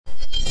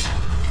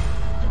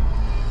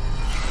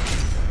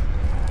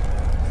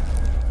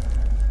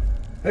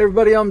Hey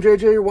everybody, I'm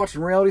JJ. You're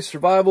watching Reality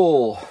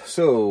Survival.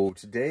 So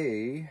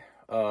today,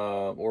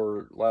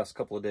 or last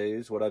couple of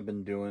days, what I've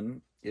been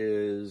doing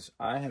is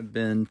I have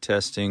been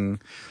testing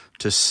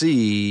to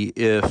see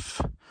if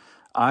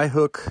I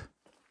hook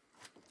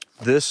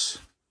this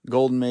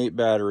Golden Mate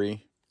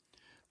battery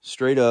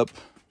straight up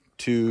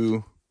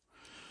to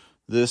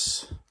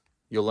this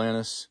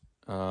Yolannis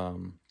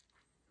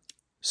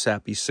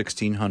Sappy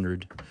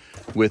 1600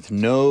 with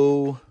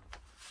no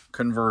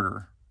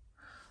converter.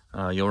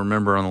 You'll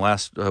remember on the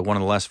last one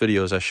of the last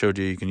videos I showed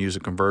you can use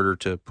a converter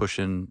to push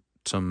in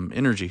some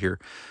energy here.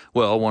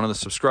 Well, one of the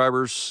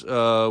subscribers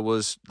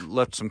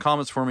left some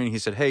comments for me, and he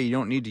said, hey, you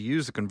don't need to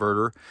use the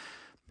converter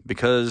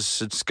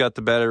because it's got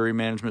the battery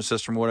management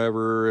system,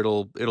 whatever.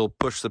 It'll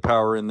push the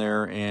power in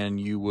there, and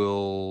you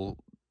will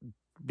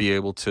be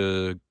able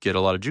to get a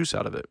lot of juice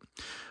out of it.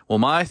 Well,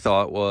 my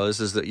thought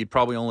is that you'd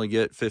probably only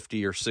get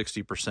 50 or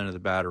 60% of the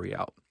battery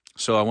out.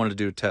 So I wanted to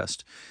do a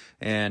test.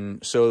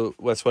 And so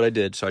that's what I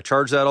did. So I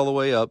charged that all the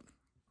way up.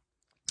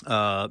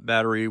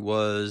 Battery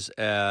was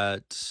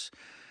at,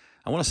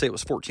 I want to say it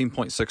was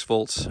 14.6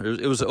 volts.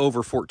 It was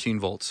over 14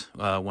 volts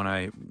when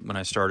I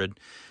started.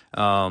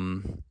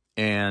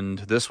 And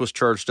this was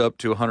charged up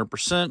to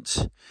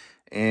 100%.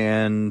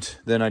 And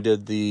then I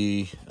did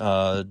the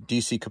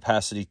DC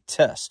capacity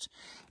test.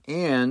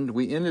 And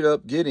we ended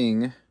up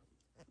getting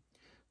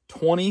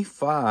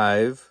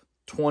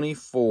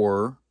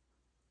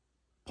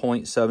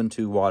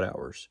 24.72 watt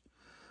hours.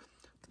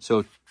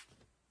 So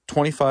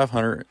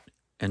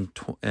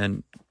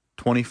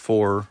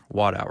 2,524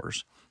 watt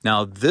hours.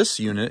 Now this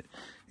unit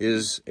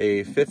is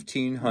a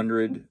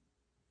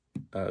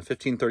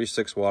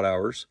 1536 watt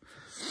hours,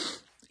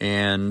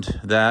 and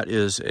that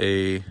is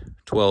a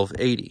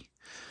 1280.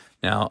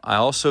 Now I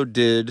also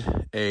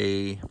did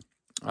a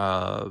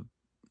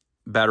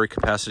battery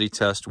capacity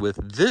test with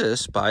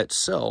this by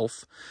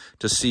itself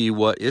to see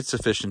what its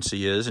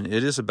efficiency is, and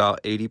it is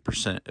about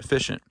 80%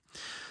 efficient.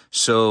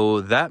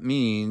 So that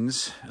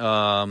means and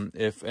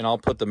I'll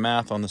put the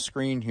math on the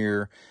screen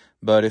here,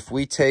 but if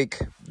we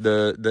take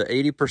the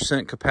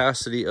 80%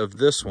 capacity of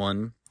this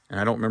one, and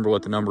I don't remember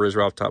what the number is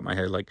right off the top of my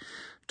head, like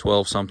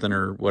 12 something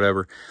or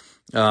whatever,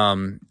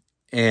 and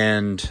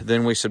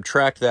then we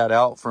subtract that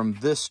out from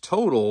this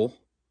total,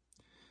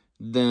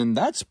 then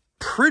that's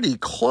pretty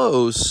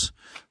close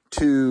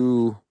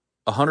to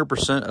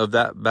 100% of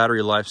that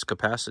battery life's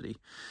capacity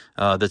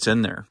that's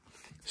in there.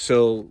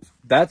 So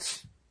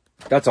that's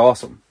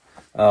awesome.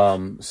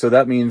 So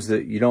that means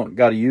that you don't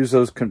got to use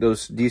those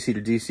DC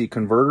to DC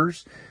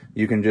converters.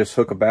 You can just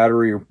hook a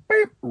battery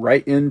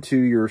right into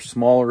your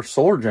smaller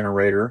solar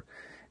generator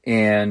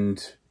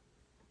and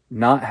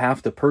not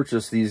have to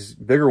purchase these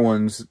bigger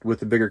ones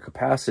with the bigger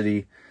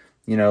capacity,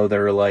 you know, that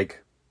are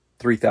like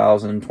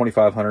 $3,000,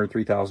 $2,500,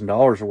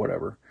 $3,000 or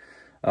whatever.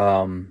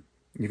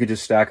 You could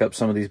just stack up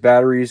some of these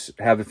batteries,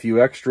 have a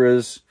few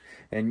extras,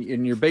 and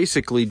you're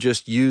basically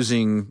just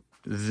using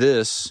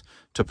this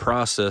to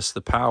process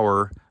the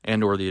power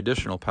and or the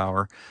additional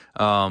power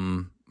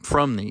from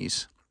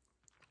these.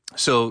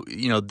 So,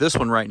 you know, this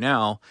one right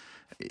now,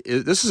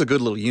 this is a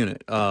good little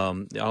unit.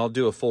 I'll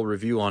do a full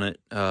review on it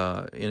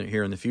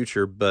here in the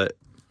future, but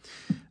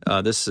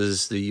this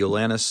is the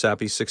Yolannis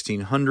Sappy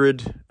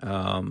 1600.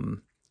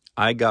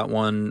 I got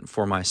one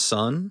for my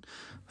son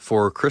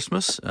for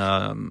Christmas.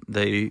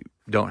 They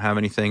don't have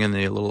anything in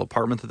the little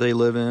apartment that they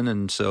live in,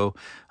 and so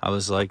I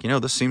was like, you know,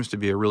 this seems to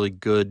be a really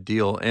good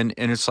deal, and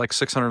it's like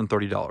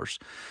 $630.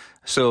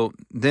 So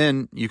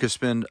then you could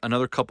spend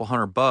another couple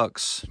 $100,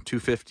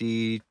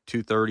 $250,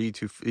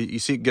 $230, you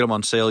see, get them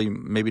on sale, you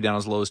maybe down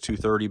as low as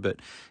 $230, but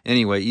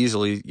anyway,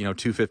 easily, you know,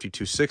 $250,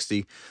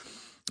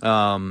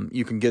 $260.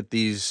 You can get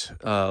these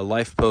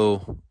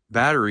LifePo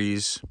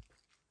batteries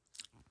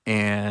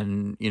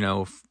and, you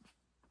know,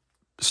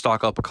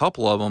 stock up a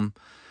couple of them.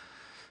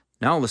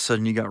 Now all of a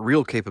sudden you got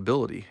real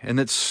capability, and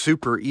it's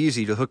super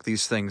easy to hook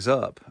these things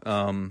up.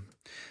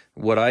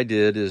 What I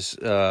did is,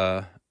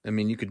 I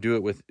mean, you could do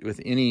it with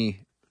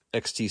any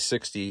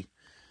XT60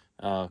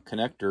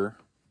 connector,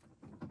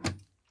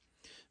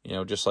 you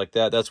know, just like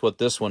that. That's what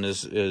this one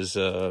is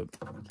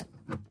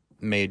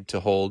made to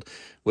hold.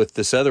 With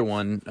this other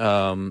one,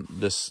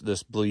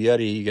 this Blue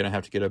Yeti, you're gonna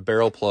have to get a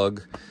barrel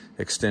plug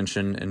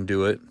extension and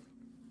do it.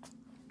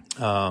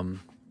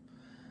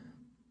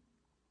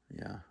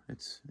 Yeah,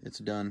 it's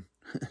done.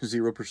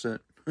 0%.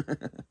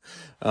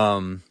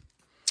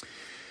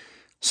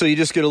 So you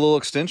just get a little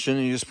extension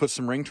and you just put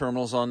some ring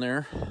terminals on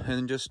there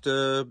and just,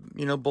 you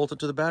know, bolt it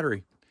to the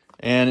battery.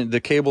 And the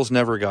cables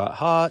never got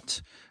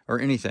hot or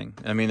anything.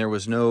 I mean, there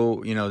was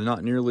no, you know,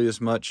 not nearly as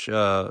much, you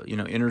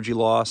know, energy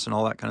loss and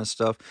all that kind of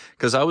stuff.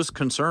 Because I was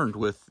concerned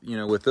with, you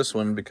know, with this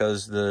one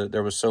because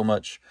there was so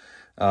much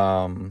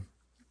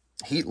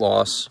heat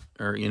loss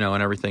or, you know,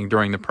 and everything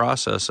during the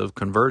process of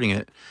converting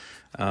it.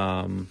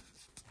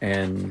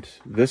 And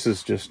this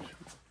is just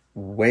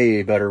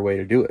way better way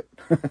to do it.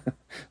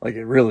 Like,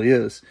 it really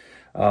is.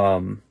 I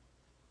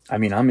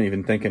mean, I'm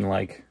even thinking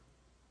like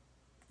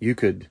you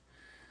could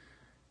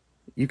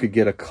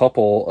get a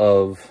couple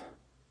of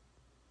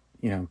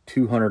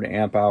 200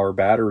 amp hour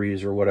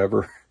batteries or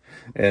whatever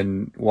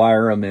and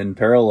wire them in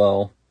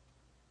parallel.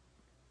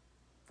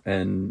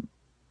 And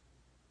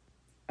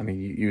I mean,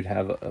 you'd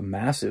have a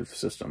massive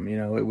system,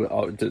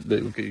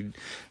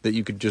 that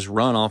you could just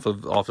run off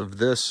of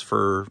this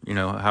for,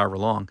 however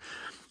long.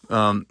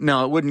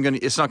 Now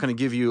it's not going to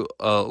give you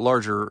a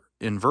larger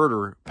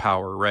inverter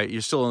power, right?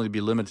 You still only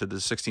be limited to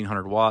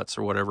 1600 watts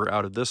or whatever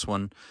out of this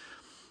one,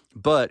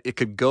 but it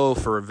could go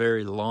for a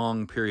very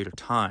long period of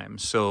time.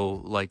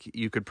 So like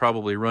you could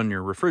probably run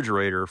your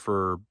refrigerator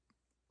for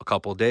a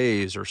couple of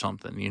days or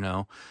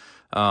something,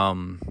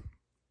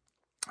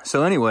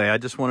 So anyway, I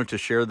just wanted to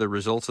share the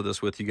results of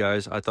this with you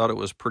guys. I thought it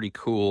was pretty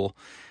cool,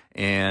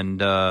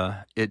 and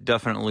it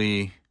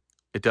definitely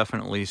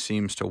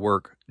seems to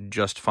work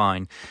just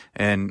fine.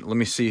 And let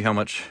me see how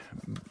much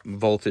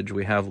voltage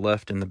we have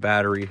left in the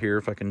battery here,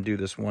 if I can do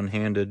this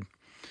one-handed.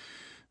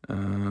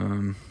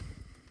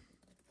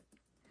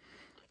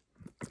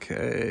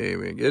 Okay,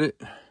 we get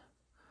it.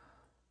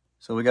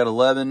 So we got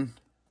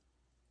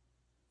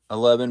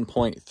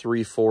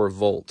 11.34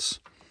 volts.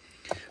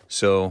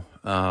 So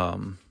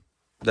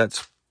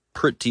that's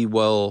pretty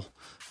well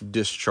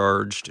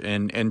discharged,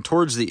 and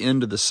towards the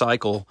end of the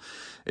cycle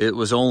it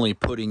was only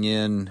putting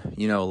in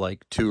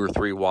like 2 or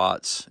 3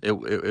 watts. It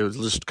was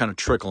just kind of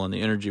trickling.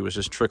 The energy was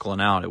just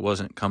trickling out. It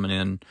wasn't coming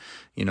in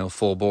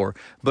full bore,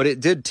 but it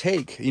did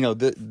take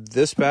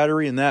this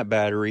battery and that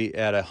battery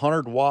at a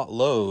 100-watt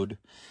load.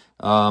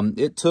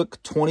 It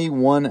took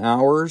 21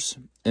 hours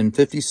and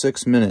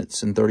 56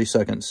 minutes and 30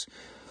 seconds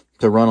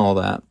to run all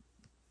that.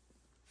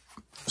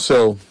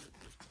 So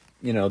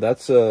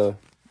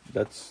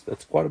that's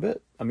quite a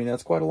bit. I mean,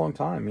 that's quite a long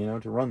time,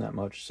 to run that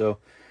much. So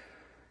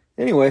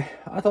anyway,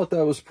 I thought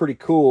that was pretty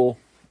cool,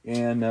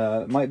 and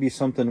it might be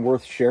something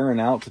worth sharing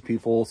out to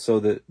people so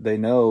that they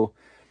know,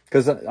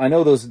 because I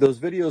know those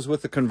videos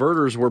with the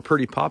converters were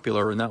pretty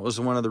popular, and that was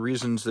one of the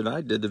reasons that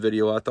I did the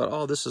video. I thought,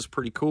 oh, this is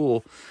pretty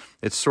cool.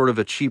 It's sort of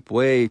a cheap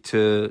way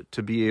to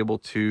be able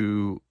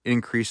to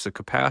increase the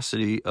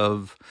capacity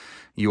of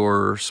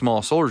your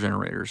small solar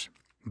generators.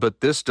 But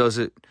this does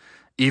it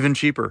even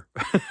cheaper.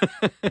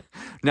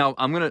 Now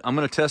I'm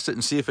gonna test it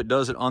and see if it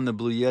does it on the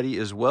Blue Yeti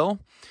as well,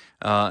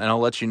 and I'll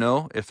let you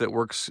know if it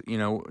works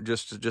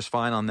just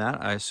fine on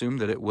that. I assume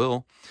that it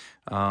will,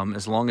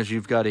 as long as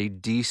you've got a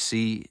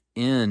DC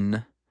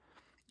in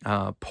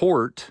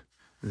port,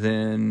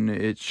 then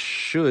it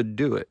should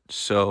do it.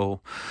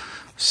 So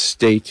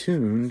stay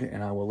tuned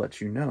and I will let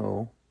you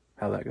know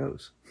how that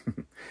goes.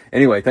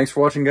 Anyway, thanks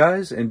for watching,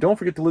 guys, and don't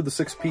forget to live the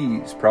 6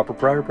 P's. Proper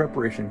prior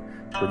preparation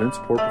prevents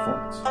poor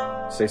performance.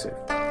 Stay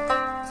safe.